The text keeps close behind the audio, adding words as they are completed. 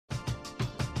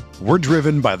We're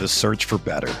driven by the search for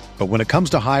better. But when it comes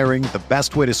to hiring, the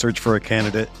best way to search for a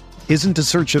candidate isn't to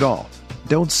search at all.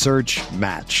 Don't search,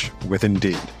 match with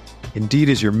Indeed. Indeed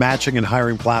is your matching and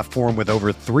hiring platform with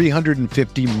over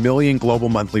 350 million global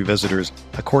monthly visitors,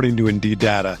 according to Indeed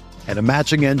data, and a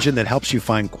matching engine that helps you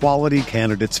find quality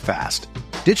candidates fast.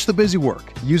 Ditch the busy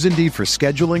work. Use Indeed for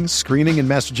scheduling, screening, and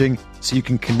messaging so you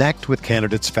can connect with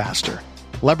candidates faster.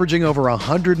 Leveraging over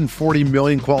 140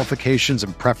 million qualifications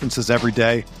and preferences every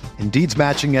day, Indeed's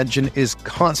matching engine is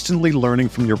constantly learning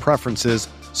from your preferences,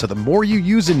 so the more you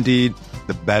use Indeed,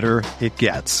 the better it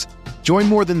gets. Join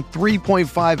more than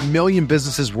 3.5 million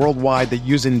businesses worldwide that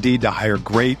use Indeed to hire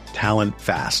great talent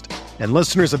fast. And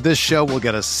listeners of this show will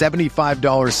get a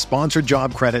 $75 sponsored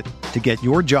job credit to get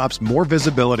your jobs more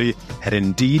visibility at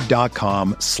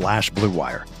Indeed.com/Blue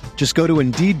Wire. Just go to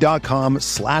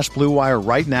Indeed.com/Blue Wire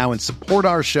right now and support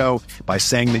our show by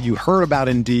saying that you heard about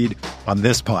Indeed on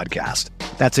this podcast.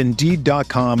 That's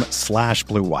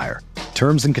Indeed.com/Blue Wire.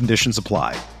 Terms and conditions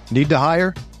apply. Need to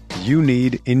hire? You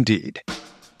need Indeed.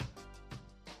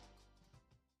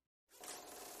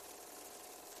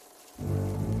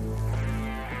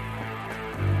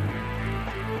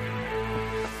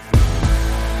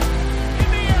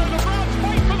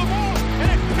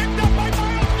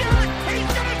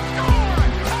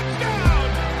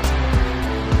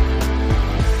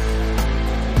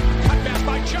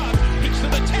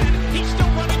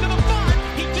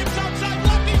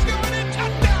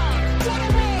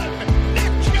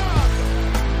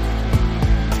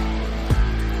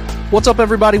 What's up,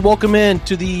 everybody? Welcome in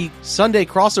to the Sunday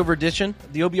crossover edition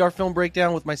of the OBR Film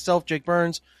Breakdown with myself, Jake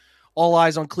Burns. All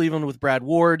eyes on Cleveland with Brad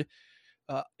Ward.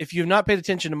 If you have not paid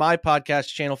attention to my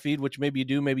podcast channel feed, which maybe you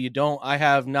do, maybe you don't, I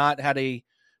have not had a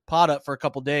pod up for a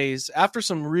couple days. After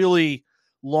some really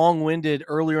long-winded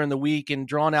earlier in the week and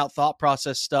drawn-out thought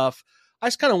process stuff, I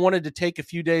just kind of wanted to take a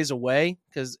few days away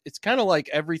because it's kind of like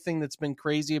everything that's been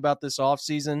crazy about this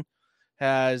offseason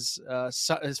has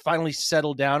finally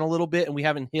settled down a little bit, and we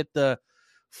haven't hit the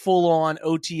full-on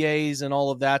OTAs and all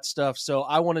of that stuff. So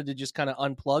I wanted to just kind of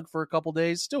unplug for a couple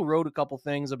days. Still wrote a couple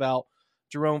things about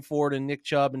Jerome Ford and Nick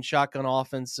Chubb and shotgun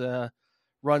offense,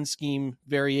 run scheme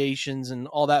variations, and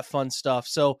all that fun stuff.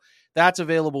 So that's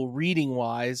available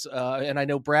reading-wise. And I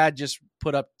know Brad just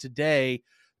put up today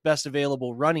best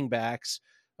available running backs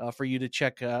for you to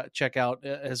check out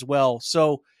as well.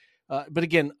 So, but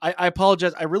again, I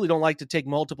apologize. I really don't like to take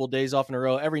multiple days off in a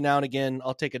row. Every now and again,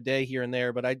 I'll take a day here and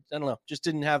there, but I don't know, just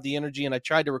didn't have the energy. And I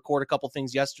tried to record a couple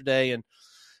things yesterday. And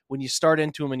when you start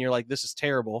into them and you're like, this is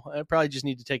terrible, I probably just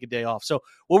need to take a day off. So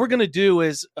what we're going to do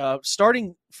is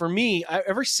starting for me,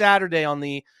 every Saturday on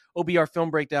the OBR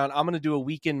Film Breakdown, I'm going to do a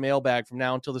weekend mailbag from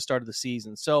now until the start of the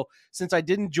season. So since I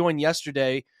didn't join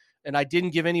yesterday and I didn't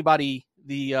give anybody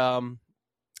the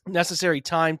necessary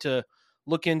time to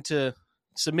look into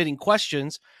submitting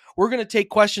questions, we're going to take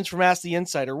questions from Ask the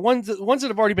Insider, ones that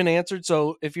have already been answered.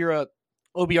 So if you're a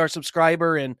OBR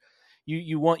subscriber and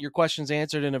you want your questions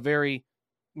answered in a very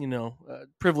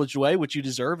privileged way, which you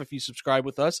deserve if you subscribe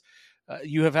with us,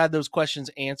 you have had those questions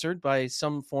answered by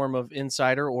some form of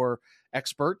insider or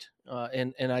expert,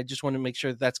 and I just want to make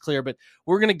sure that that's clear. But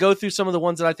we're going to go through some of the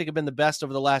ones that I think have been the best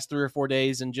over the last 3 or 4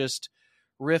 days and just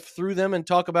riff through them and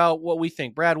talk about what we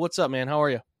think. Brad, what's up, man? How are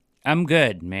you? I'm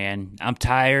good, man. I'm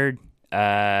tired.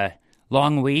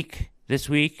 Long week this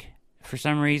week for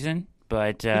some reason,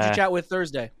 but who'd you chat with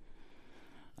Thursday?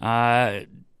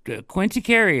 Quincy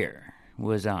Carrier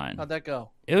was on. How'd that go?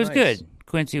 It was good.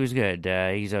 Quincy was good.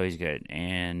 He's always good,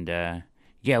 and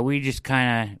yeah, we just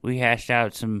we hashed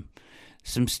out some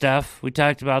stuff. We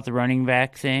talked about the running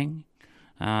back thing.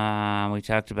 We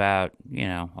talked about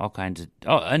all kinds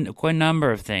of quite a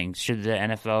number of things. Should the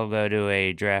NFL go to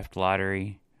a draft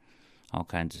lottery? All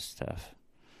kinds of stuff.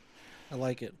 I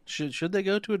like it. Should they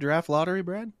go to a draft lottery,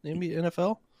 Brad? Maybe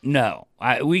NFL? No,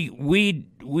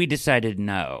 we decided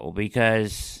no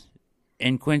because,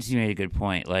 and Quincy made a good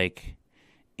point. Like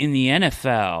in the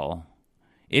NFL,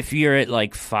 if you're at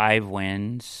like 5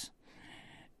 wins,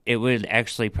 it would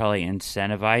actually probably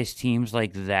incentivize teams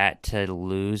like that to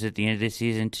lose at the end of the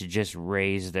season to just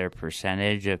raise their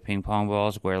percentage of ping pong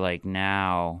balls. Where like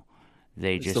now.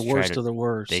 It's the worst of the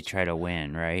worst. They try to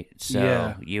win, right?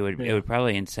 So it would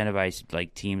probably incentivize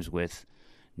like teams with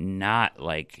not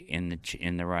like in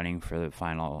the running for the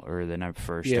final or the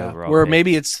first overall. Where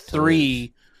maybe it's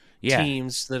 3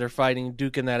 teams that are fighting,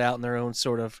 duking that out in their own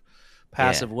sort of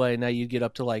passive way. Now you get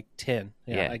up to like 10.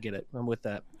 Yeah, I get it. I'm with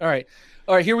that. All right,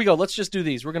 here we go. Let's just do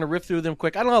these. We're going to riff through them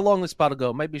quick. I don't know how long this spot will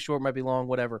go. It might be short, might be long,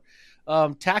 whatever.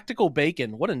 Tactical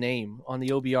Bacon, what a name on the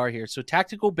OBR here. So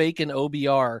Tactical Bacon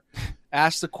OBR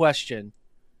asked the question,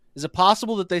 Is it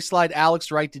possible that they slide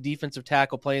Alex Wright to defensive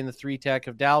tackle, playing the 3-tech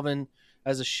of Dalvin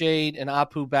as a shade and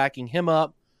Apu backing him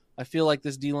up? I feel like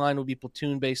this D-line will be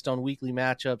platoon based on weekly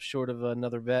matchups, short of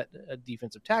another vet at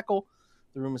defensive tackle.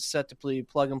 The room is set to play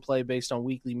plug and play based on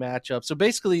weekly matchups. So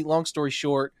basically, long story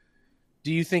short,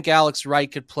 do you think Alex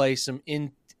Wright could play some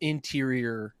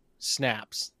interior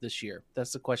snaps this year?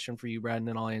 That's the question for you, Brad, and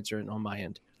then I'll answer it on my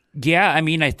end. Yeah, I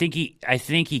mean, I think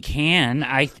he can.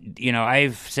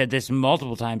 I've said this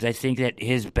multiple times. I think that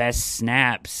his best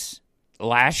snaps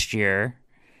last year,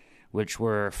 which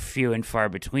were few and far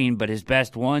between, but his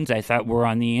best ones I thought were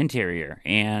on the interior.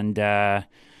 And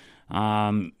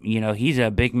he's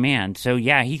a big man, so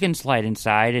yeah, he can slide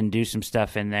inside and do some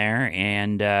stuff in there.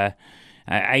 And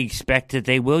I expect that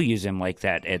they will use him like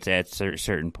that at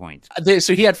certain points.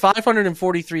 So he had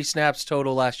 543 snaps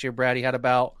total last year, Brad. He had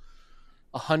about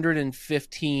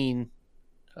 115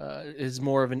 is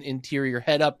more of an interior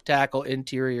head-up tackle,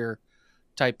 interior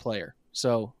type player.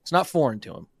 So it's not foreign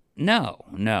to him. No,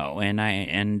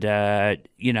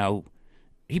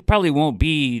 he probably won't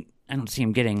be. I don't see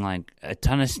him getting like a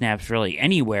ton of snaps really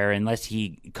anywhere unless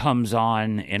he comes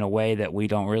on in a way that we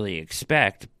don't really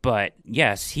expect. But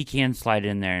yes, he can slide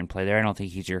in there and play there. I don't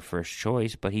think he's your first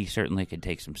choice, but he certainly could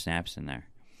take some snaps in there.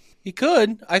 He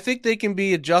could. I think they can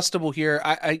be adjustable here.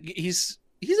 He's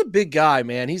a big guy,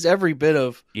 man. He's every bit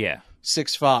of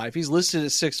 6'5". He's listed at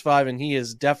 6'5", and he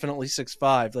is definitely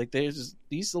 6'5". Like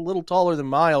he's a little taller than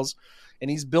Miles, and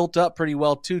he's built up pretty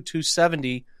well too.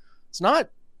 270. It's not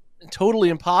totally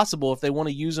impossible if they want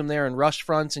to use him there in rush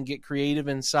fronts and get creative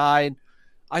inside.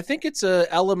 I think it's an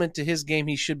element to his game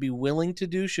he should be willing to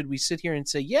do. Should we sit here and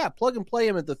say, yeah, plug and play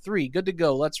him at the 3, good to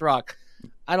go, let's rock?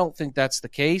 I don't think that's the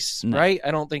case, right?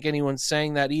 I don't think anyone's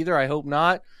saying that either. I hope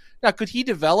not. Now, could he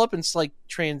develop and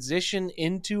transition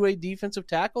into a defensive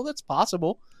tackle? That's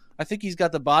possible. I think he's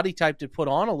got the body type to put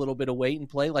on a little bit of weight and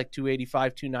play like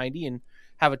 285, 290 and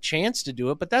have a chance to do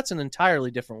it, but that's an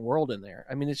entirely different world in there.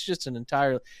 I mean, it's just an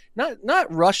entirely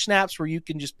not rush snaps where you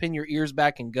can just pin your ears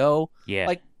back and go. Yeah.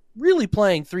 Like really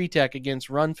playing 3-tech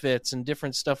against run fits and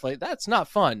different stuff like that's not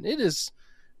fun. It is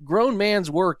grown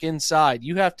man's work inside.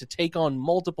 You have to take on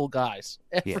multiple guys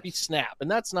every snap,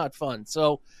 and that's not fun.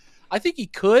 So I think he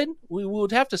could. We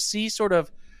would have to see sort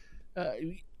of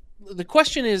the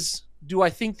question is, do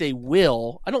I think they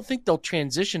will? I don't think they'll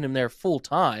transition him there full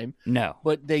time. No.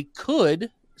 But they could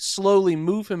slowly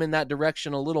move him in that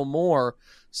direction a little more.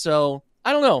 So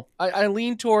I don't know. I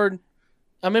lean toward,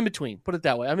 I'm in between. Put it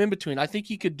that way. I'm in between. I think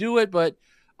he could do it, but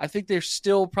I think they're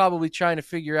still probably trying to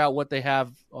figure out what they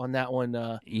have on that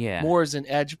one more as an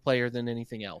edge player than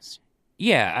anything else.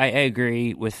 Yeah, I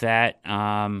agree with that.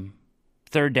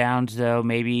 Third downs, though,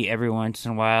 maybe every once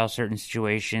in a while, certain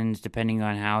situations, depending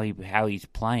on how he's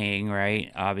playing,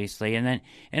 right? Obviously, and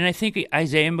I think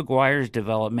Isaiah McGuire's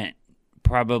development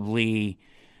probably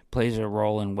plays a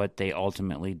role in what they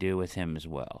ultimately do with him as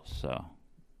well. So,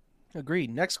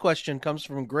 agreed. Next question comes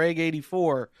from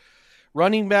Greg84.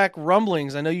 Running back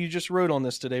rumblings. I know you just wrote on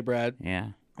this today, Brad. Yeah,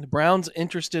 the Browns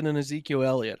interested in Ezekiel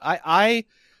Elliott. I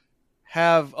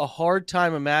have a hard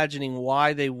time imagining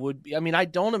why they would be. I mean, I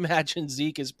don't imagine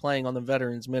Zeke is playing on the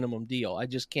veterans minimum deal. I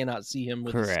just cannot see him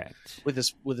with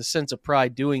a sense of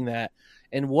pride doing that.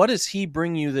 And what does he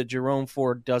bring you that Jerome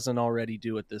Ford doesn't already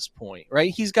do at this point,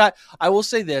 right? He's got, I will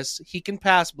say this, he can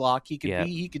pass block. He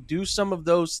could do some of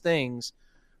those things,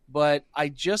 but I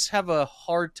just have a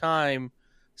hard time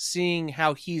seeing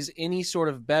how he's any sort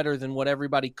of better than what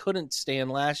everybody couldn't stand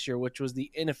last year, which was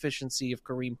the inefficiency of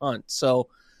Kareem Hunt. So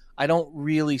I don't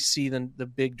really see the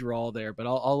big draw there, but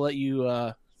I'll let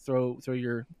you throw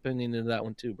your opinion into that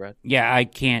one too, Brad. Yeah,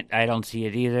 I don't see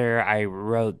it either. I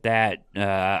wrote that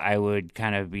I would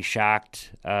kind of be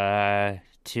shocked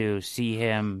to see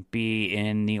him be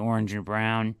in the orange and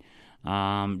brown,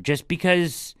 just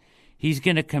because he's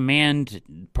going to command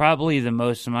probably the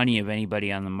most money of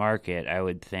anybody on the market, I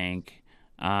would think,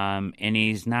 and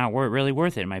he's not really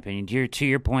worth it, in my opinion. To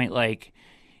your point,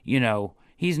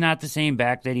 he's not the same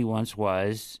back that he once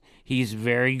was. He's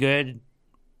very good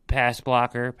pass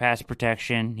blocker, pass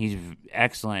protection. He's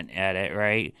excellent at it,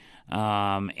 right?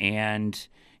 And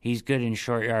he's good in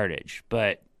short yardage.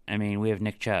 But, I mean, we have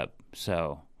Nick Chubb.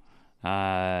 So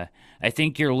I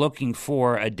think you're looking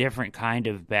for a different kind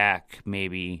of back,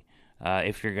 maybe,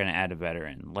 if you're going to add a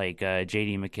veteran. Like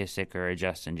J.D. McKissick or a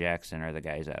Justin Jackson are the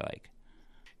guys I like.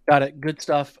 Got it. Good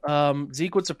stuff.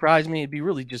 Zeke would surprise me. It'd be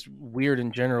really just weird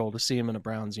in general to see him in a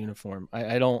Browns uniform.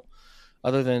 I don't,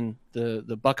 other than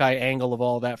the Buckeye angle of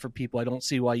all that for people, I don't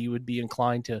see why you would be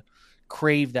inclined to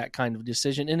crave that kind of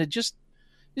decision. And it just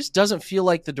doesn't feel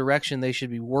like the direction they should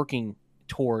be working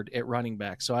toward at running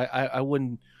back. So I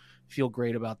wouldn't feel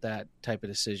great about that type of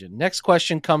decision. Next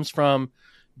question comes from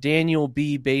Daniel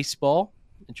B. Baseball.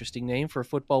 Interesting name for a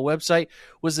football website.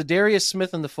 Was the Darius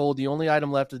Smith in the fold? The only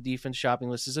item left of the defense shopping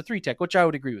list is a 3-tech, which I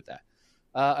would agree with that.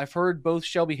 I've heard both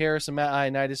Shelby Harris and Matt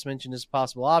Ioannidis mentioned as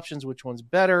possible options. Which one's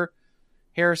better?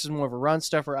 Harris is more of a run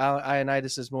stuffer.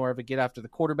 Ioannidis is more of a get after the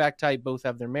quarterback type. Both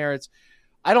have their merits.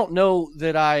 I don't know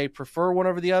that I prefer one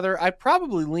over the other. I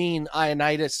probably lean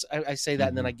Ioannidis. I say that,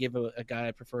 and then I give a guy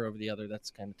I prefer over the other. That's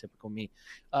kind of typical me.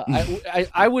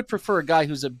 I would prefer a guy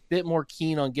who's a bit more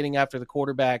keen on getting after the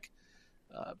quarterback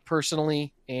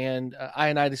personally, and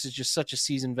Ioannidis is just such a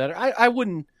seasoned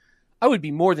veteran. I would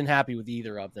be more than happy with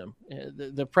either of them.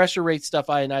 The pressure rate stuff,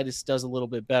 Ioannidis does a little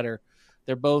bit better.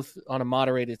 They're both on a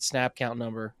moderated snap count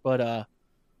number, but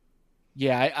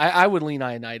yeah, I would lean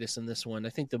Ioannidis in this one. I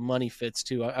think the money fits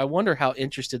too. I wonder how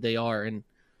interested they are, and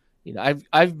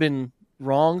I've been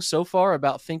wrong so far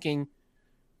about thinking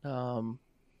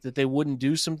that they wouldn't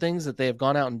do some things that they have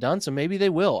gone out and done. So maybe they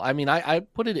will. I mean, I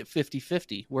put it at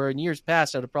 50-50, where in years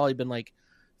past I'd have probably been like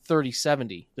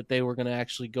 30-70 that they were going to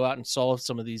actually go out and solve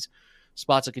some of these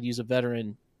spots that could use a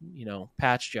veteran,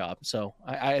 patch job. So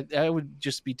I would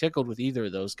just be tickled with either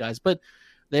of those guys. But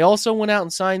they also went out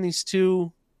and signed these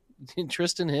two,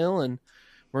 Tristan Hill and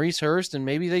Maurice Hurst, and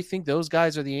maybe they think those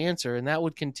guys are the answer, and that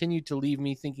would continue to leave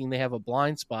me thinking they have a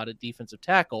blind spot at defensive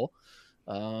tackle.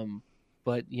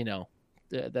 But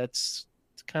that's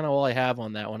kind of all I have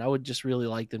on that one. I would just really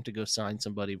like them to go sign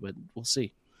somebody, but we'll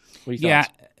see. What are your thoughts?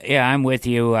 Yeah, I'm with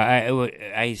you.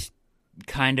 I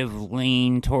kind of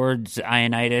lean towards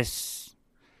Ioannidis.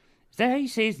 Is that how you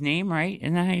say his name, right?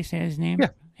 Isn't that how you say his name?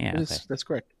 Yeah, okay. That's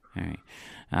correct. All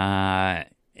right.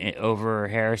 Over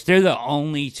Harris. They're the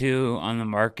only two on the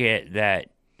market that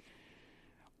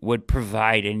would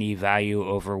provide any value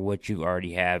over what you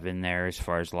already have in there as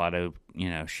far as a lot of,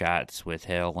 shots with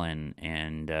Hill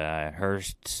and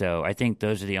Hurst. So I think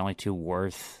those are the only two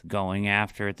worth going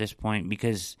after at this point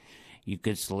because you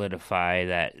could solidify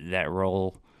that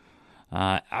role.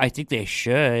 I think they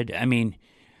should. I mean,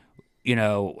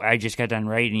 I just got done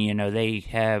writing, they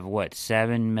have,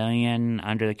 $7 million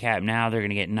under the cap now. They're going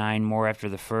to get 9 more after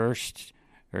the first,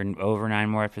 or over 9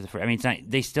 more after the first. I mean,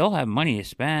 they still have money to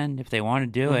spend if they want to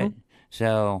do it.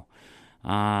 So,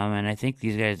 and I think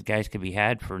these guys could be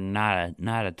had for not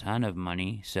a ton of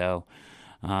money. So,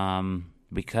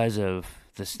 because of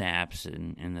the snaps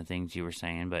and the things you were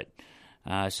saying. But,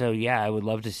 so yeah, I would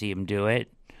love to see them do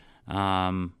it.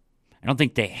 I don't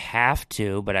think they have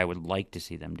to, but I would like to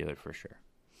see them do it for sure.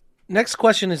 Next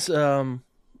question is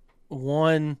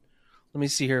one. Let me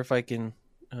see here if I can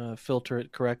filter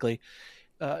it correctly.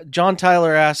 John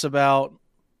Tyler asks about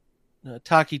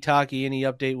Taki. Any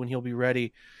update when he'll be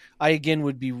ready? I again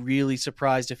would be really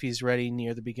surprised if he's ready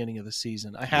near the beginning of the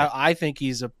season. I think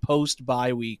he's a post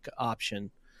bye week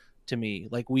option to me,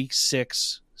 like week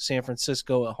 6, San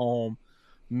Francisco at home,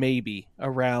 maybe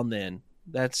around then.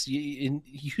 It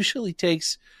usually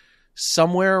takes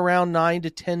somewhere around 9 to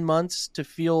 10 months to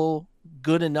feel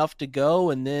good enough to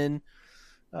go, and then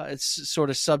it's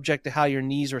sort of subject to how your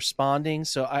knee's responding.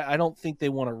 So I don't think they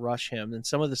want to rush him. And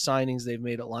some of the signings they've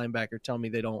made at linebacker tell me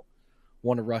they don't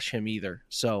want to rush him either.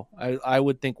 So I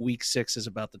would think week 6 is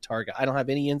about the target. I don't have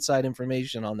any inside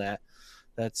information on that.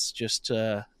 That's just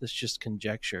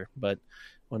conjecture. But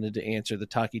wanted to answer the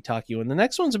Taki one. The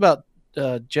next one's about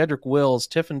Jedrick Wills.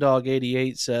 Tiffendog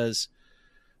 88 says,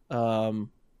 do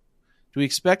we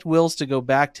expect Wills to go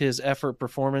back to his effort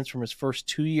performance from his first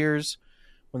 2 years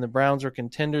when the Browns were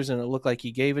contenders and it looked like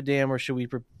he gave a damn, or should we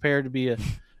prepare to be a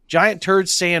giant turd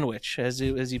sandwich as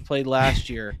he played last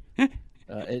year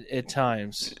at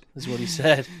times, is what he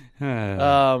said.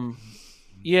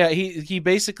 Yeah, he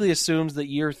basically assumes that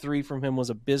year 3 from him was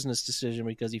a business decision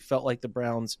because he felt like the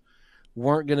Browns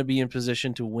weren't going to be in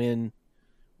position to win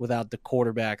without the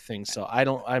quarterback thing. So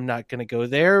I'm not going to go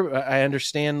there. I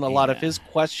understand a lot of his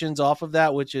questions off of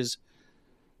that, which is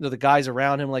the guys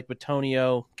around him like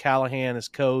Bitonio, Callahan as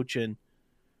coach, and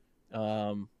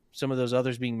some of those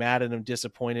others being mad at him,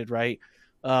 disappointed, right?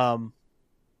 Yeah,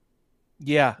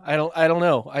 I don't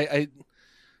know. I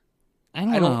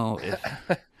don't know.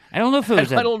 I don't know if it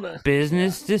was a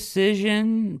business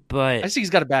decision, but I think he's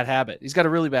got a bad habit. He's got a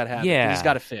really bad habit. Yeah, he's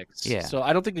got to fix. Yeah. So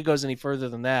I don't think it goes any further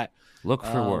than that. Look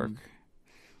for work.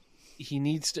 He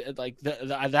needs to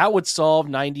that would solve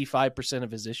 95% of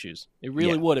his issues. It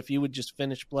really would if he would just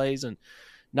finish plays and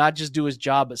not just do his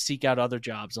job, but seek out other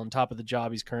jobs on top of the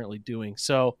job he's currently doing.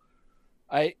 So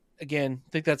I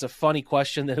think that's a funny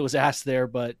question that was asked there,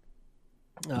 but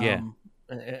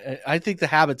I think the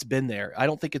habit's been there. I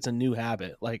don't think it's a new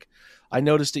habit. Like I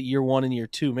noticed it year 1 and year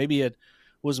 2. Maybe at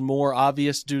was more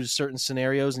obvious due to certain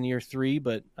scenarios in year 3,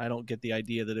 but I don't get the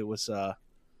idea that it was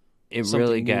it something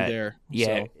really new got there.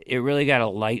 Yeah, So, it really got a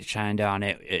light shined on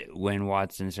it when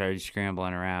Watson started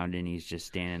scrambling around and he's just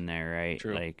standing there, right?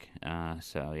 True. Like,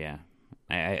 so yeah,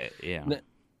 yeah.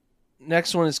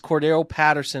 Next one is Cordero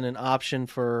Patterson, an option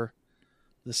for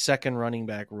the second running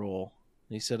back role.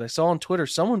 He said, I saw on Twitter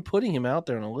someone putting him out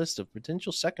there on a list of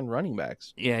potential second running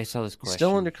backs. Yeah, I saw this question. He's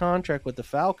still under contract with the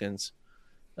Falcons.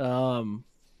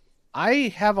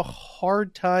 I have a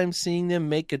hard time seeing them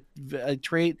make a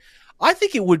trade. I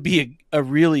think it would be a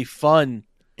really fun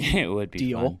it would be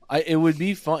deal. fun. It would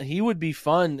be fun. He would be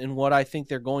fun in what I think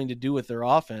they're going to do with their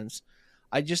offense.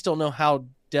 I just don't know how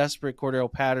desperate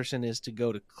Cordero Patterson is to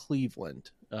go to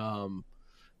Cleveland,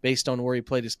 based on where he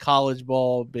played his college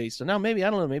ball. Based on now, maybe I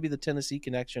don't know. Maybe the Tennessee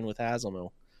connection with Haslam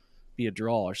will be a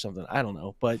draw or something. I don't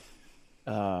know, but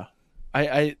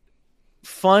I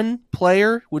fun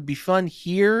player would be fun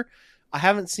here. I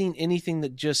haven't seen anything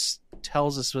that just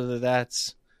tells us whether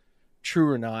that's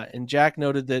true or not. And Jack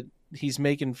noted that he's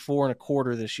making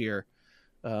 $4.25 this year,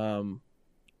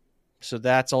 so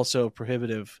that's also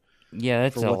prohibitive. Yeah,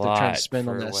 that's for what a they're lot trying to spend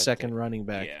on for that what second running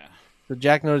back. Yeah. So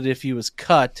Jack noted if he was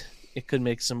cut, it could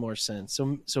make some more sense.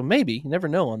 So maybe, you never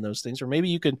know on those things, or maybe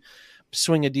you could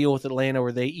swing a deal with Atlanta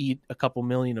where they eat a couple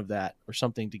million of that or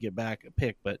something to get back a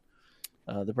pick. But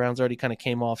the Browns already kind of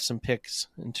came off some picks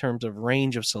in terms of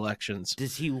range of selections.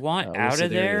 Does he want out of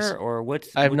there, or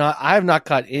what's? I have not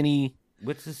caught any.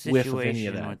 What's the whiff of any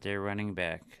of situation that. with their running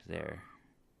back there?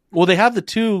 Well, they have the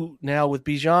two now with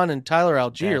Bijan and Tyler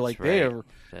Algier. That's like right. they are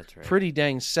That's right. pretty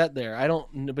dang set there. I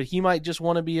don't, but he might just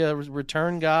want to be a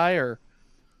return guy or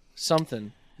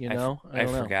something. You know, I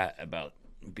forgot about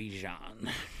Bijan.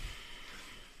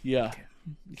 Yeah,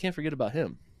 you can't forget about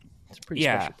him. He's a pretty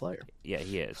special player. Yeah,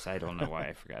 he is. I don't know why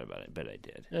I forgot about it, but I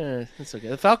did. It's okay.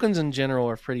 The Falcons in general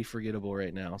are pretty forgettable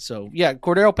right now. So yeah,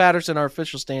 Cordero Patterson, our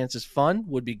official stance is fun.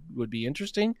 Would be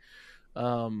interesting,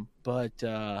 but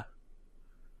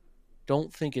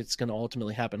don't think it's going to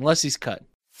ultimately happen unless he's cut.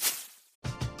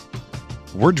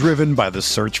 We're driven by the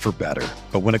search for better.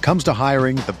 But when it comes to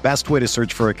hiring, the best way to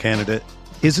search for a candidate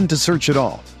isn't to search at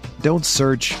all. Don't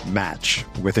search, match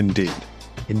with Indeed.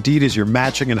 Indeed is your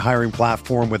matching and hiring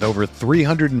platform with over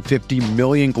 350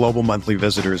 million global monthly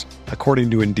visitors, according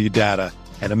to Indeed data,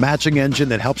 and a matching engine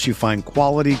that helps you find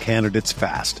quality candidates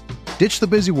fast. Ditch the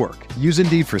busy work. Use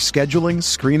Indeed for scheduling,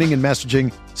 screening, and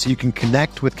messaging so you can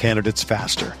connect with candidates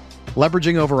faster.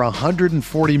 Leveraging over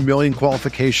 140 million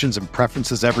qualifications and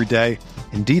preferences every day,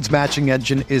 Indeed's matching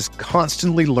engine is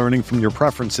constantly learning from your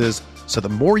preferences, so the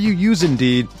more you use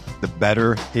Indeed, the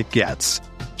better it gets.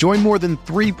 Join more than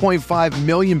 3.5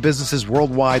 million businesses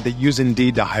worldwide that use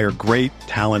Indeed to hire great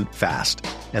talent fast.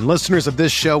 And listeners of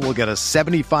this show will get a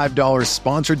 $75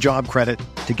 sponsored job credit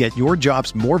to get your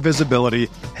jobs more visibility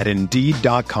at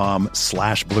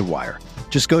Indeed.com/Blue Wire.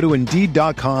 Just go to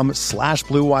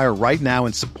Indeed.com/Blue Wire right now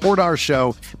and support our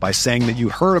show by saying that you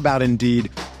heard about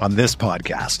Indeed on this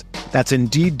podcast. That's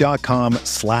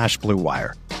Indeed.com/Blue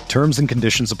Wire. Terms and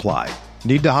conditions apply.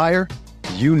 Need to hire?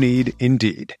 You need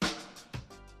Indeed.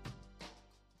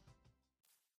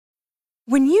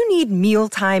 When you need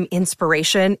mealtime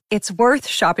inspiration, it's worth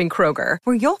shopping Kroger,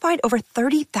 where you'll find over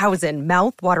 30,000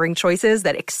 mouth-watering choices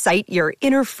that excite your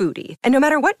inner foodie. And no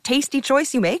matter what tasty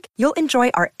choice you make, you'll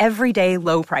enjoy our everyday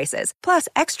low prices, plus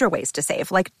extra ways to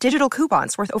save, like digital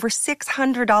coupons worth over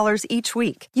 $600 each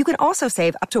week. You can also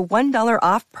save up to $1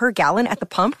 off per gallon at the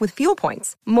pump with fuel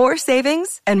points. More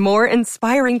savings and more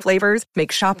inspiring flavors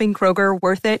make shopping Kroger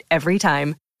worth it every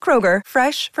time. Kroger,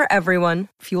 fresh for everyone.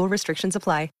 Fuel restrictions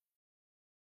apply.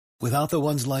 Without the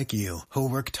ones like you, who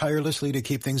work tirelessly to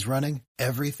keep things running,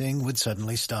 everything would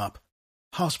suddenly stop.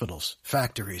 Hospitals,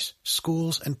 factories,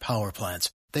 schools, and power plants,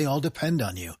 they all depend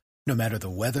on you. No matter the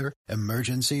weather,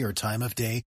 emergency, or time of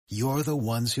day, you're the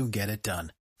ones who get it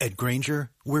done. At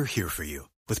Grainger, we're here for you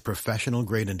with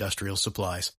professional-grade industrial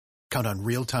supplies. Count on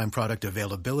real-time product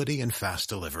availability and fast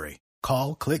delivery.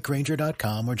 Call,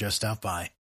 clickgrainger.com, or just stop by.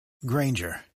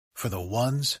 Grainger, for the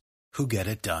ones who get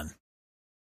it done.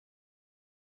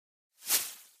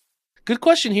 Good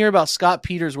question here about Scott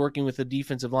Peters working with the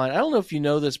defensive line. I don't know if you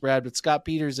know this, Brad, but Scott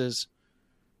Peters has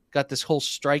got this whole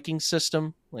striking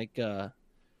system, like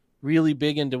really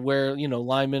big into where, you know,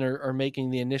 linemen are making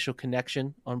the initial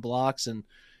connection on blocks, and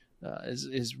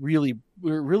is really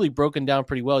broken down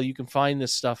pretty well. You can find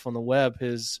this stuff on the web.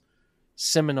 His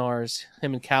seminars,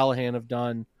 him and Callahan have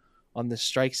done on this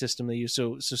strike system they use.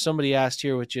 So somebody asked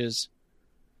here, which is,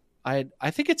 I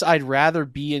think it's I'd rather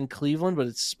be in Cleveland, but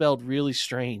it's spelled really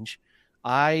strange.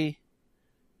 So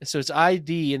it's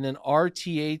ID and then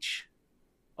RTHONE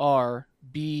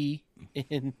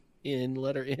in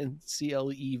letter N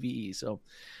Cleve. So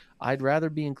I'd rather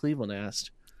be in Cleveland.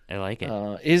 Asked. I like it.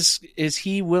 Is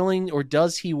he willing, or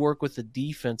does he work with the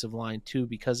defensive line too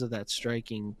because of that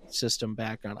striking system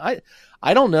background?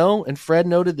 I don't know. And Fred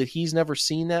noted that he's never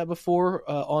seen that before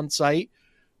on site,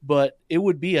 but it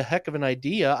would be a heck of an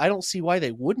idea. I don't see why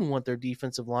they wouldn't want their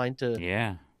defensive line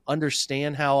to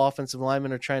understand how offensive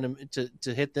linemen are trying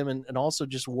to hit them, and also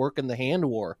just work in the hand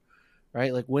war,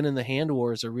 right? Like winning the hand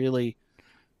war is a really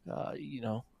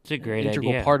it's a great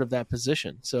integral idea. part of that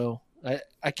position. So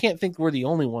I can't think we're the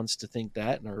only ones to think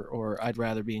that, or I'd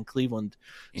rather be in Cleveland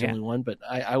as the only one. But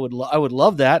I would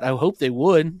love that. I hope they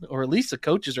would, or at least the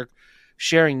coaches are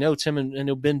sharing notes. Him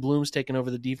and Ben Bloom's taking over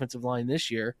the defensive line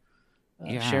this year,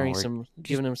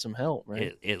 giving him some help.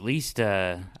 Right, at least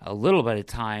a little bit of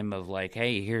time of like,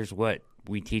 hey, here's what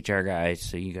we teach our guys,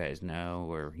 so you guys know,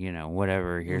 or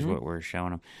whatever. Here's what we're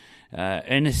showing them.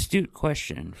 An astute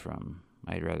question from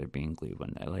I'd rather be in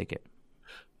Cleveland. I like it.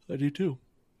 I do too.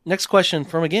 Next question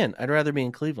from, again, I'd rather be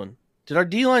in Cleveland. Did our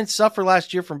D-line suffer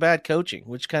last year from bad coaching?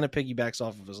 Which kind of piggybacks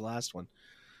off of his last one.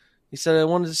 He said, I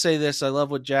wanted to say this. I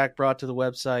love what Jack brought to the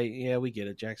website. Yeah, we get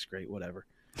it. Jack's great. Whatever.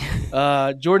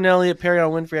 Jordan Elliott, Perion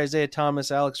Winfrey, Isaiah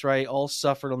Thomas, Alex Wright all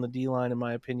suffered on the D-line, in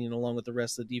my opinion, along with the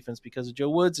rest of the defense because of Joe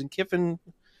Woods and Kiffin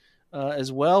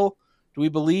as well. Do we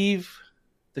believe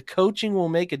the coaching will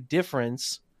make a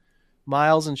difference?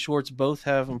 Miles and Schwartz both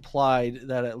have implied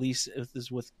that, at least if this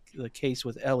is with the case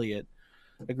with Elliott.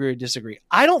 Agree or disagree?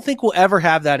 I don't think we'll ever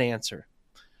have that answer.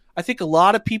 I think a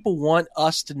lot of people want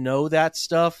us to know that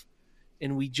stuff,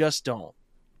 and we just don't.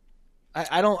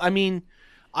 I don't.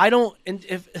 And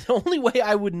if the only way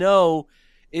I would know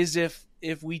is if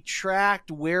we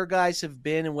tracked where guys have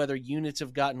been and whether units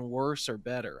have gotten worse or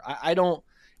better. I don't.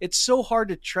 It's so hard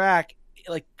to track,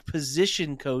 like,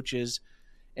 position coaches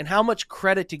and how much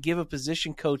credit to give a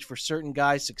position coach for certain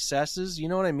guys' successes. You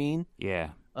know what I mean? Yeah.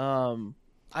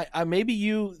 I maybe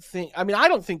you think. I mean, I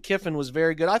don't think Kiffin was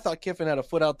very good. I thought Kiffin had a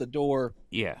foot out the door.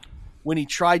 Yeah. When he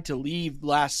tried to leave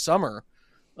last summer,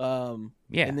 and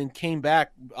then came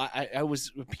back. I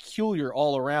was peculiar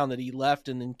all around that he left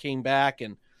and then came back.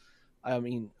 And I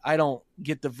mean, I don't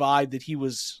get the vibe that he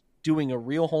was doing a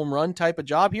real home run type of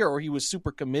job here, or he was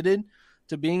super committed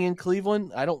to being in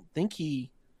Cleveland. I think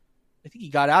he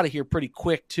got out of here pretty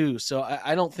quick too. So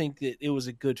I don't think that it was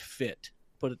a good fit,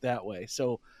 put it that way.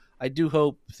 So I do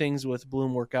hope things with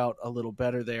Bloom work out a little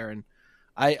better there. And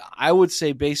I would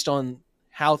say, based on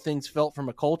how things felt from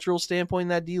a cultural standpoint in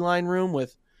that D-line room,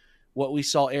 with what we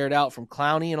saw aired out from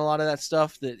Clowney and a lot of that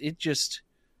stuff, that it just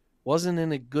wasn't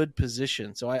in a good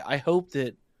position. So I hope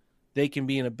that they can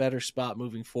be in a better spot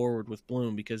moving forward with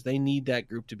Bloom, because they need that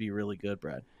group to be really good,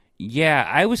 Brad. Yeah,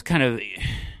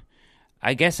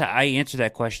 I guess I answered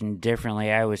that question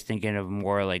differently. I was thinking of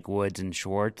more like Woods and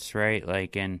Schwartz, right?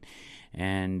 Like, and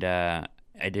I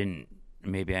didn't.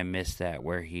 Maybe I missed that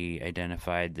where he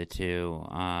identified the two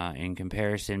in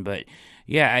comparison. But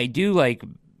yeah, I do like.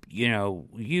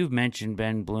 You've mentioned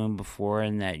Ben Bloom before,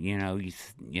 and that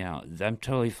I'm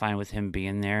totally fine with him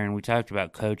being there. And we talked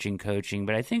about coaching,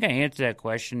 but I think I answered that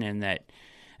question in that.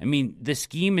 I mean, the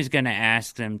scheme is going to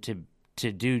ask them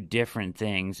to do different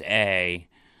things.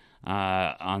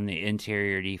 On the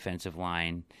interior defensive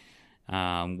line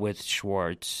with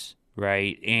Schwartz,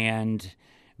 right? And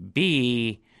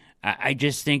B, I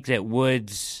just think that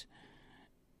Woods,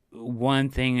 one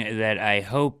thing that I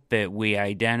hope that we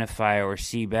identify or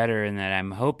see better, and that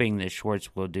I'm hoping that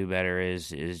Schwartz will do better,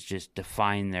 is just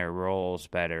define their roles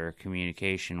better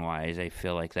communication-wise. I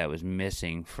feel like that was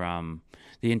missing from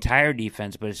the entire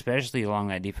defense, but especially along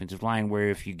that defensive line, where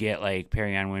if you get like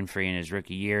Perion Winfrey in his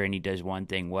rookie year and he does one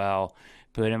thing well,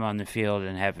 put him on the field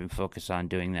and have him focus on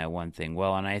doing that one thing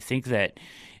well. And I think that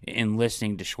in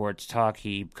listening to Schwartz talk,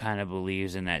 he kind of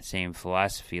believes in that same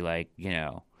philosophy, like,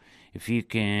 if you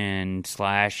can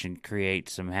slash and create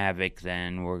some havoc,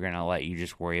 then we're going to let you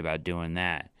just worry about doing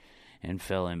that and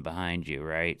fill in behind you,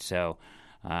 right? So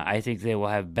I think they will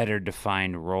have better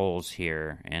defined roles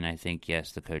here, and I think,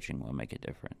 yes, the coaching will make a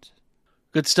difference.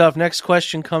 Good stuff. Next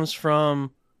question comes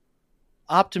from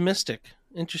Optimistic.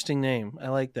 Interesting name. I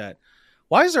like that.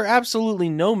 Why is there absolutely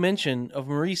no mention of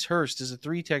Maurice Hurst as a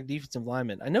 3-tech defensive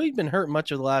lineman? I know he'd been hurt much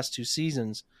of the last 2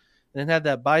 seasons and had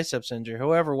that biceps injury.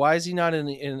 However, why is he not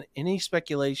in any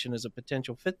speculation as a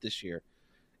potential fit this year?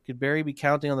 Could Barry be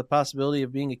counting on the possibility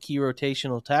of being a key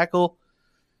rotational tackle?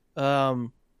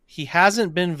 He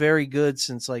hasn't been very good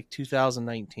since like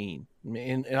 2019.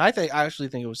 And I actually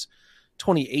think it was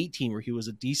 2018 where he was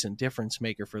a decent difference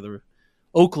maker for the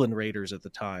Oakland Raiders at the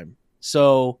time.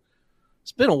 So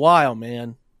it's been a while,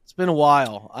 man. It's been a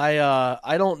while.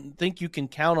 I don't think you can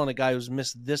count on a guy who's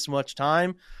missed this much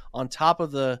time on top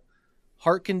of the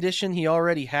heart condition he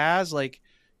already has. Like,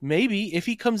 maybe if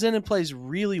he comes in and plays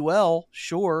really well,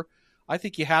 sure. I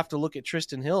think you have to look at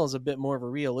Tristan Hill as a bit more of a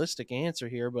realistic answer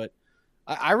here, but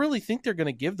I really think they're going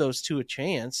to give those two a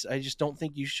chance. I just don't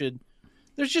think you should.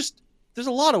 There's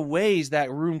a lot of ways that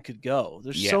room could go.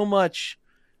 There's so much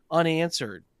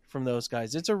unanswered from those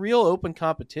guys. It's a real open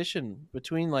competition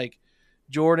between like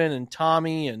Jordan and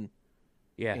Tommy and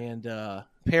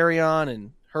Perrion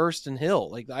and Hurst and Hill.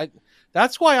 Like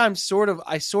that's why I sort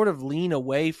of lean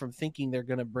away from thinking they're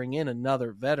going to bring in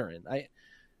another veteran.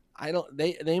 I don't.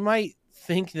 They might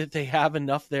think that they have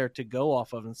enough there to go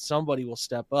off of, and somebody will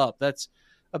step up. That's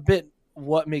a bit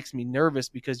what makes me nervous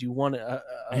because you want a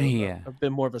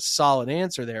bit more of a solid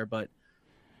answer there. But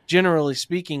generally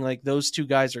speaking, like those two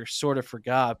guys are sort of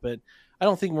forgot. But I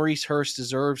don't think Maurice Hurst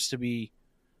deserves to be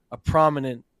a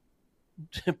prominent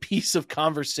piece of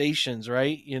conversations,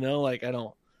 right? You know, like I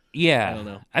don't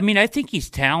know. I mean, I think he's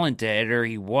talented, or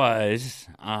he was.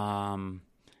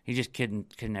 He just could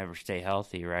never stay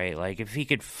healthy, right? Like if he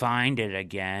could find it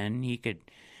again, he could.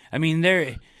 I mean,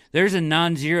 there's a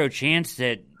non-zero chance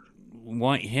that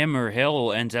him or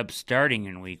Hill ends up starting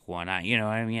in week 1.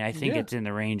 I think it's in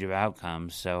the range of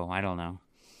outcomes. So I don't know.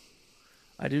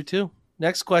 I do too.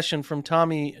 Next question from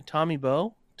Tommy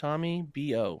Bo. Tommy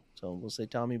B.O. So we'll say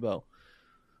Tommy Bo.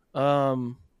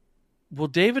 Will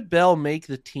David Bell make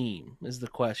the team is the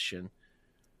question.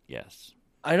 Yes.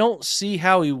 I don't see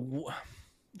how he...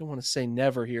 I don't want to say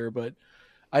never here, but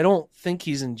I don't think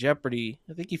he's in jeopardy.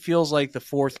 I think he feels like the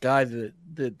fourth guy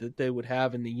that they would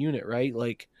have in the unit, right?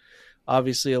 Like,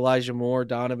 obviously Elijah Moore,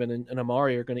 Donovan, and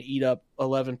Amari are going to eat up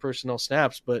 11 personnel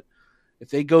snaps, but if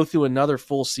they go through another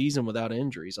full season without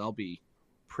injuries, I'll be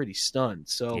pretty stunned.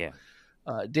 So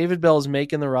David Bell is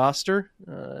making the roster.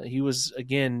 He was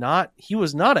not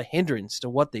a hindrance to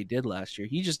what they did last year.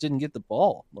 He just didn't get the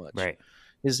ball much. Right.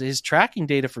 His tracking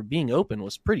data for being open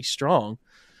was pretty strong.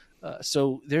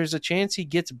 So there's a chance he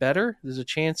gets better. There's a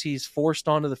chance he's forced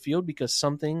onto the field because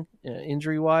something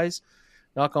injury-wise,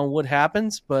 knock on wood,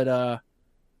 happens. But,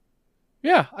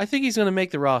 I think he's going to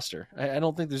make the roster. I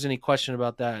don't think there's any question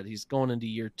about that. He's going into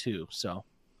year 2. So,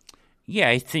 yeah,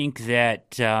 I think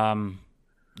that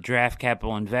draft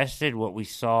capital invested, what we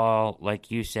saw,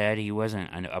 like you said, he wasn't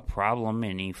a problem,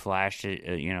 and he flashed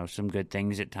some good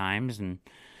things at times, and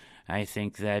I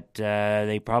think that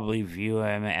they probably view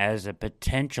him as a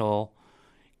potential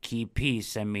key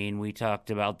piece. I mean, we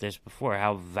talked about this before,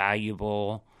 how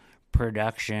valuable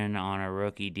production on a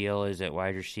rookie deal is at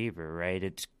wide receiver, right?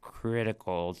 It's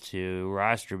critical to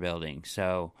roster building.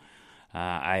 So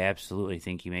I absolutely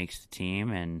think he makes the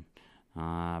team and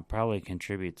probably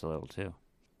contributes a little too.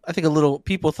 I think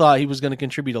people thought he was going to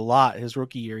contribute a lot his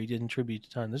rookie year. He didn't contribute a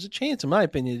ton. There's a chance, in my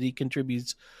opinion, that he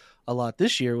contributes a lot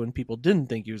this year when people didn't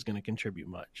think he was going to contribute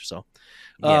much. So,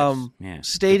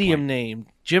 stadium name,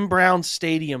 Jim Brown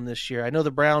Stadium this year. I know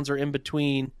the Browns are in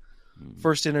between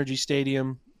First Energy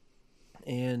Stadium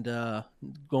and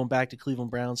going back to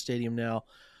Cleveland Brown Stadium now.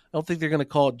 I don't think they're going to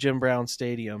call it Jim Brown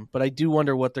Stadium, but I do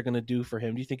wonder what they're going to do for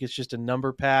him. Do you think it's just a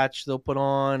number patch they'll put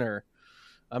on, or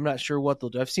I'm not sure what they'll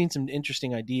do. I've seen some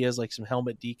interesting ideas like some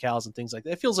helmet decals and things like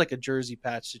that. It feels like a jersey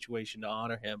patch situation to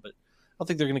honor him, but I don't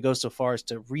think they're going to go so far as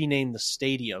to rename the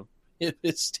stadium.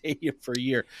 It's stadium for a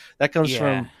year. That comes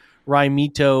from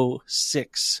Raimito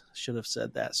 6. Should have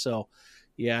said that. So,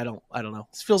 I don't know.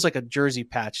 It feels like a jersey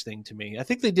patch thing to me. I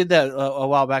think they did that a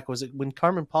while back. Was it when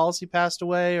Carmen Policy passed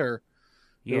away, or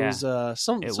there was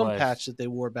some patch that they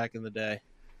wore back in the day?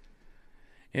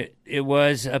 It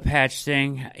was a patch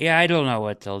thing. Yeah, I don't know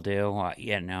what they'll do.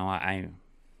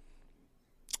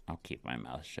 I'll keep my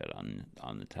mouth shut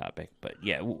on the topic, but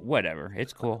whatever.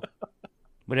 It's cool.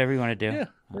 Whatever you want to do. Yeah,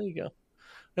 there you go.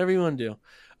 Whatever you want to do.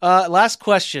 Last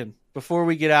question before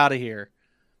we get out of here.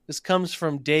 This comes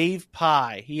from Dave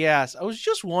Pye. He asks, I was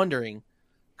just wondering,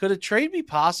 could a trade be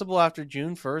possible after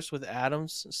June 1st with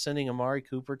Adams sending Amari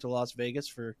Cooper to Las Vegas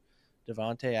for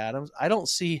Devontae Adams? I don't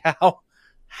see how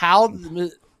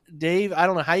Dave, I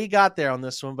don't know how you got there on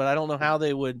this one, but I don't know how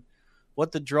they would,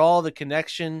 what the draw, the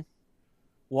connection,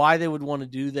 why they would want to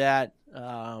do that.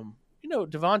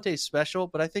 Devontae's special,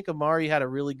 but I think Amari had a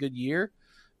really good year.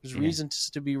 There's reason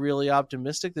to be really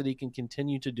optimistic that he can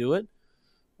continue to do it.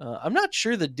 I'm not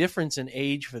sure the difference in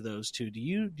age for those two. Do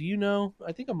you know?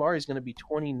 I think Amari's going to be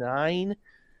 29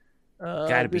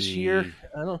 this year.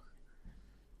 I don't.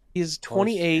 He's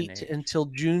 28 until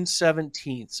June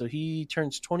 17th, so he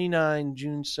turns 29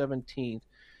 June 17th.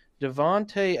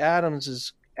 Devontae Adams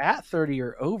is at 30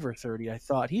 or over 30, I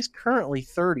thought. He's currently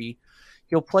 30.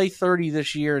 He'll play 30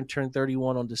 this year and turn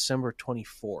 31 on December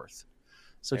 24th.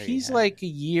 So he's like a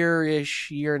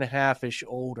year-ish, year and a half-ish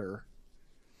older.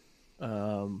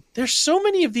 There's so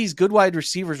many of these good wide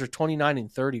receivers are 29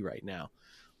 and 30 right now.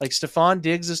 Like Stephon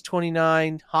Diggs is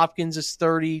 29, Hopkins is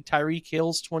 30, Tyreek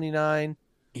Hill's 29.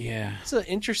 Yeah. It's an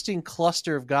interesting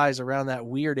cluster of guys around that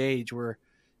weird age where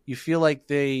you feel like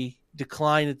they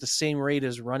decline at the same rate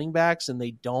as running backs and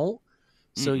they don't.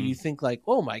 So you think like,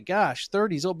 oh my gosh,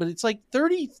 30's old, but it's like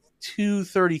 32,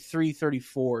 33,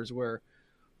 34 is where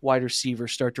wide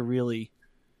receivers start to really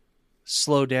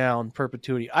slow down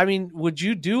perpetuity. I mean, would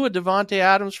you do a Devontae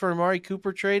Adams for Amari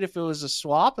Cooper trade if it was a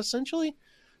swap, essentially?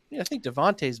 I think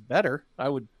Devontae's better. I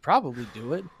would probably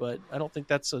do it, but I don't think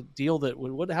that's a deal that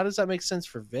would. How does that make sense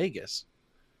for Vegas?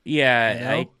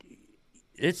 Yeah,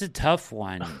 it's a tough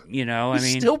one. He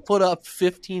still put up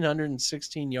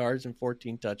 1,516 yards and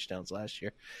 14 touchdowns last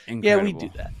year. Incredible. Yeah, we do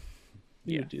that.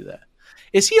 We would do that.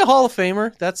 Is he a Hall of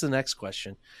Famer? That's the next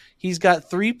question. He's got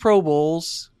 3 Pro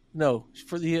Bowls. No,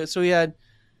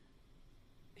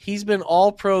 he's been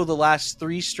All Pro the last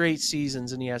 3 straight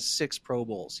seasons, and he has 6 Pro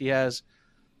Bowls. He has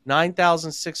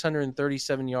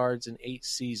 9,637 yards in 8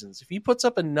 seasons. If he puts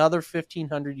up another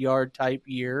 1,500-yard type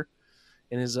year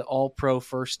and is an all-pro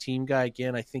first-team guy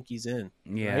again, I think he's in.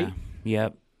 Yeah. Right?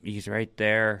 Yep. He's right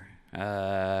there.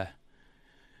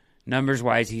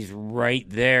 Numbers-wise, he's right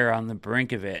there on the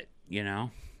brink of it,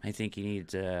 I think he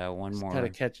needs one more gotta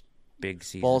catch big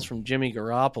season. Balls from Jimmy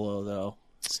Garoppolo, though.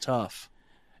 It's tough.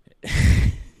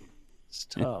 It's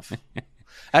tough.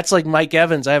 That's like Mike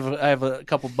Evans. I have a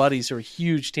couple buddies who are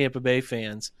huge Tampa Bay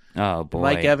fans. Oh, boy.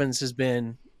 Mike Evans has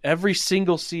been every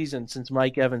single season since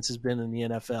Mike Evans has been in the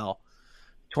NFL.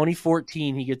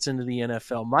 2014, he gets into the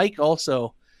NFL. Mike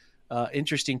also,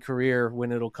 interesting career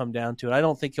when it'll come down to it. I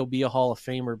don't think he'll be a Hall of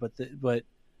Famer, but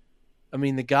I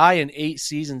mean, the guy in 8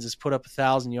 seasons has put up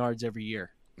 1,000 yards every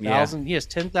year. He has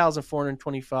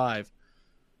 10,425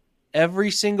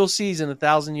 every single season.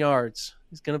 1,000 yards.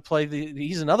 He's going to play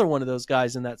he's another one of those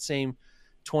guys in that same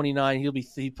 29.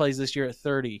 He plays this year at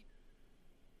 30.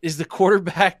 Is the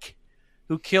quarterback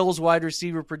who kills wide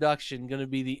receiver production going to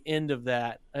be the end of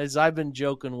that? As I've been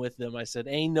joking with them, I said,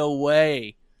 ain't no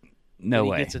way. No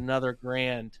way. He gets another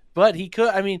grand. But he could.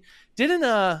 I mean, didn't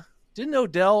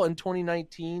Odell in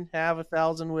 2019 have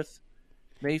 1,000 with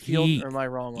Mayfield? Or am I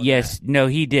wrong on yes, that? No,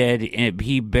 he did.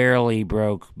 He barely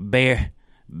broke.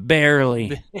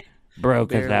 Barely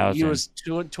broke 1,000. He was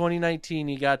 2019.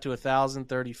 He got to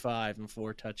 1,035 and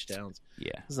 4 touchdowns.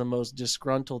 Yeah, this is the most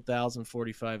disgruntled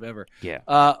 1,045 ever. Yeah.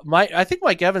 I think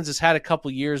Mike Evans has had a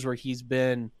couple years where he's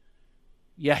been.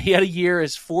 Yeah, he had a year,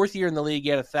 his 4th year in the league, he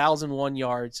had 1,001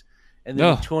 yards, and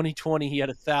then in 2020 he had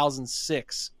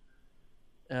 1,006.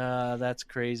 That's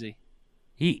crazy.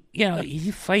 He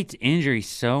fights injury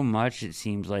so much, it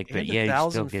seems like, but he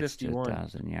still gets to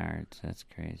 1,000 yards. That's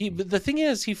crazy. But the thing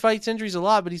is, he fights injuries a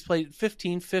lot, but he's played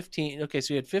 15. Okay, so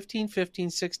he had 15, 15,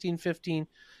 16, 15.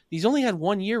 He's only had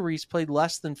 1 year where he's played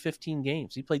less than 15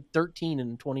 games. He played 13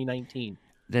 in 2019.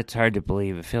 That's hard to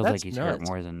believe. It feels like he's nuts. hurt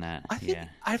more than that.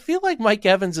 I feel like Mike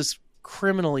Evans is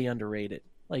criminally underrated.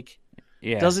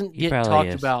 Doesn't get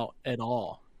talked about at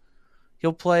all.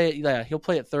 He'll play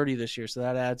at 30 this year, so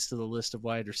that adds to the list of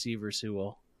wide receivers who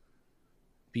will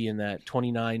be in that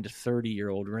 29 to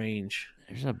 30-year-old range.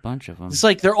 There's a bunch of them. It's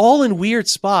like they're all in weird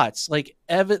spots. Like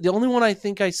Evan, the only one I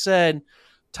think I said,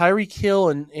 Tyreek Hill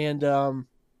and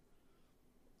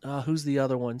who's the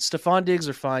other one? Stephon Diggs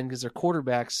are fine because they're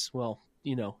quarterbacks. Well,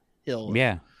 Hill.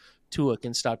 Yeah. Tua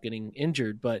can stop getting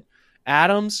injured, but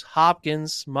Adams,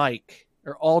 Hopkins, Mike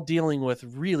are all dealing with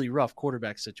really rough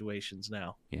quarterback situations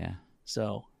now. Yeah.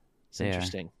 So it's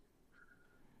interesting.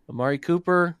 Amari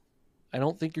Cooper, I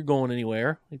don't think you're going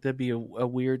anywhere. Like that'd be a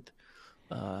weird,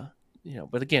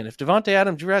 But again, if Devontae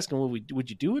Adams, you're asking, would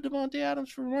you do a Devontae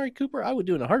Adams for Amari Cooper? I would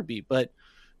do it in a heartbeat, but it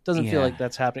doesn't feel like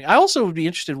that's happening. I also would be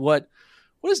interested what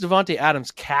is Devontae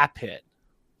Adams' cap hit?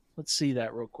 Let's see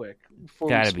that real quick before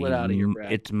we split out of here,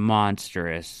 Brad. It's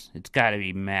monstrous. It's got to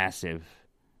be massive.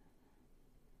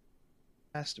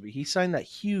 Has to be. He signed that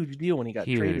huge deal when he got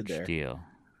traded there. Huge deal.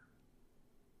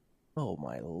 Oh,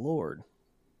 my Lord.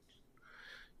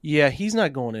 Yeah, he's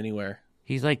not going anywhere.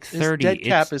 He's like 30. His dead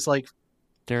cap is like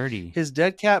 30. His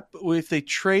dead cap, if they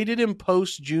traded him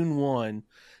post June 1,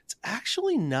 it's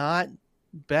actually not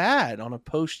bad on a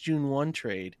post June 1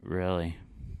 trade. Really?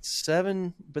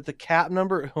 7, but the cap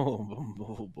number,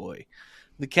 oh boy.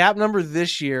 The cap number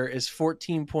this year is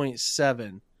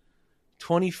 14.7.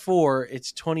 24,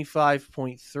 it's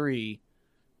 25.3.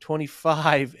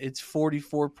 25, it's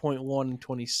 44.1, and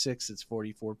 26, it's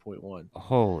 44.1.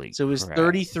 Holy So his crap.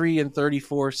 33 and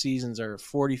 34 seasons are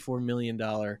 $44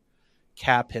 million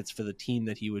cap hits for the team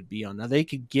that he would be on. Now, they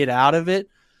could get out of it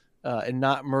and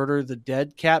not murder the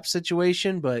dead cap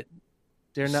situation, but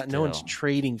they're not. No one's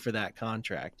trading for that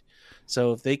contract.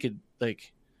 So if they could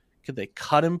they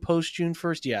cut him post June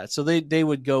 1st? Yeah. So they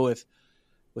would go with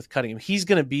cutting him. He's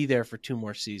going to be there for 2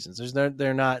 more seasons.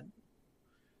 They're not.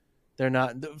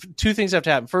 Two things have to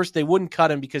happen. First, they wouldn't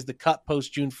cut him because the cut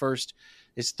post June 1st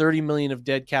is $30 million of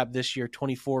dead cap this year,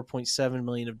 $24.7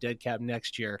 million of dead cap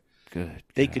next year. Good.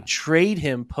 They could trade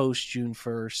him post June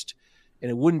 1st,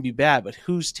 and it wouldn't be bad. But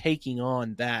who's taking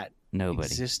on that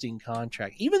existing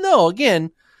contract? Even though,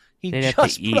 again, he just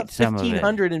put up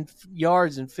 1,500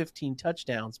 yards and 15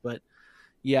 touchdowns. But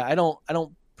yeah, I don't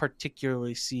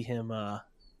particularly see him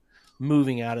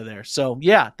moving out of there. So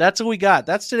yeah, that's what we got.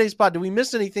 That's today's pod. Did we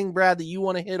miss anything, Brad, that you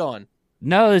want to hit on?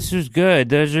 No, this was good.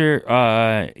 Those are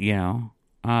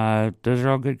those are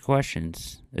all good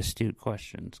questions. Astute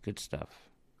questions. Good stuff.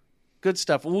 Good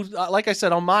stuff. Well, like I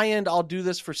said, on my end, I'll do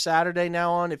this for Saturday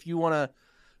now on. If you want to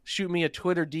shoot me a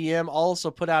Twitter DM, I'll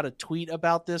also put out a tweet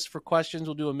about this for questions.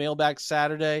 We'll do a mailbag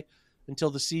Saturday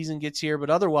until the season gets here. But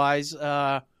otherwise,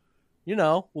 we'll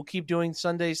keep doing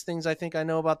Sundays things I think I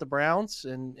know about the Browns,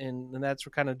 and that's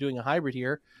we're kind of doing a hybrid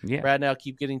here. Yeah. Brad and I'll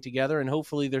keep getting together, and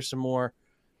hopefully there's some more.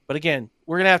 But again,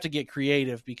 we're going to have to get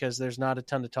creative because there's not a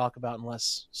ton to talk about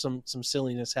unless some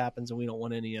silliness happens, and we don't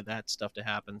want any of that stuff to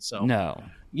happen. So no.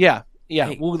 Yeah,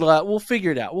 hey, we'll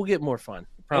figure it out. We'll get more fun.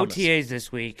 Promise. OTAs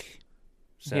this week.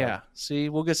 So. Yeah, see,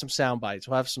 we'll get some sound bites.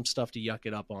 We'll have some stuff to yuck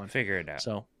it up on. Figure it out.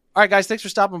 So, all right, guys, thanks for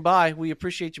stopping by. We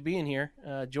appreciate you being here,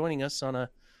 joining us on a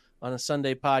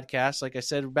Sunday podcast. Like I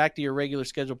said, back to your regular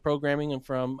scheduled programming and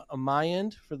from my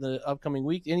end for the upcoming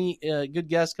week. Any good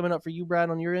guests coming up for you, Brad,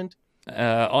 on your end?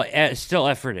 Still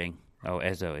efforting. Oh,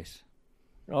 as always.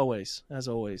 Always, as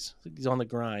always. He's on the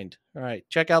grind. All right,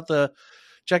 check out the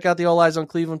All Eyes on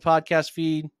Cleveland podcast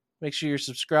feed. Make sure you're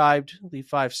subscribed. Leave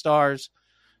 5 stars.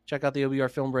 Check out the OBR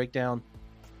film breakdown.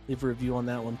 Leave a review on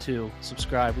that one too.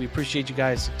 Subscribe. We appreciate you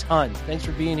guys a ton. Thanks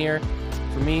for being here.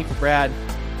 For me, for Brad.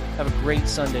 Have a great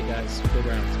Sunday, guys. Go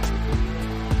Browns.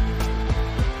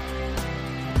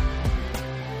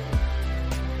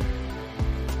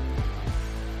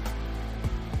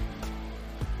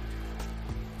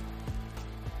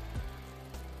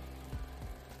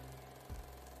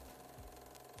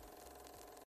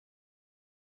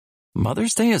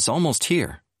 Mother's Day is almost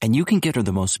here, and you can get her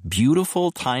the most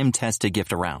beautiful time-tested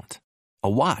gift around. A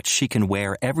watch she can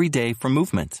wear every day from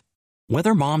Movement.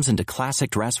 Whether mom's into classic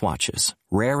dress watches,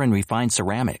 rare and refined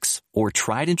ceramics, or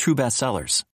tried and true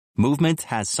bestsellers, Movement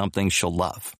has something she'll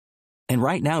love. And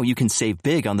right now you can save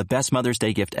big on the best Mother's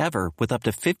Day gift ever with up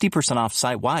to 50% off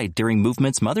site-wide during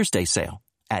Movement's Mother's Day sale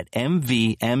at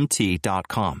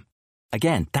MVMT.com.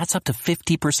 Again, that's up to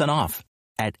 50% off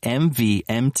at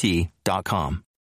MVMT.com.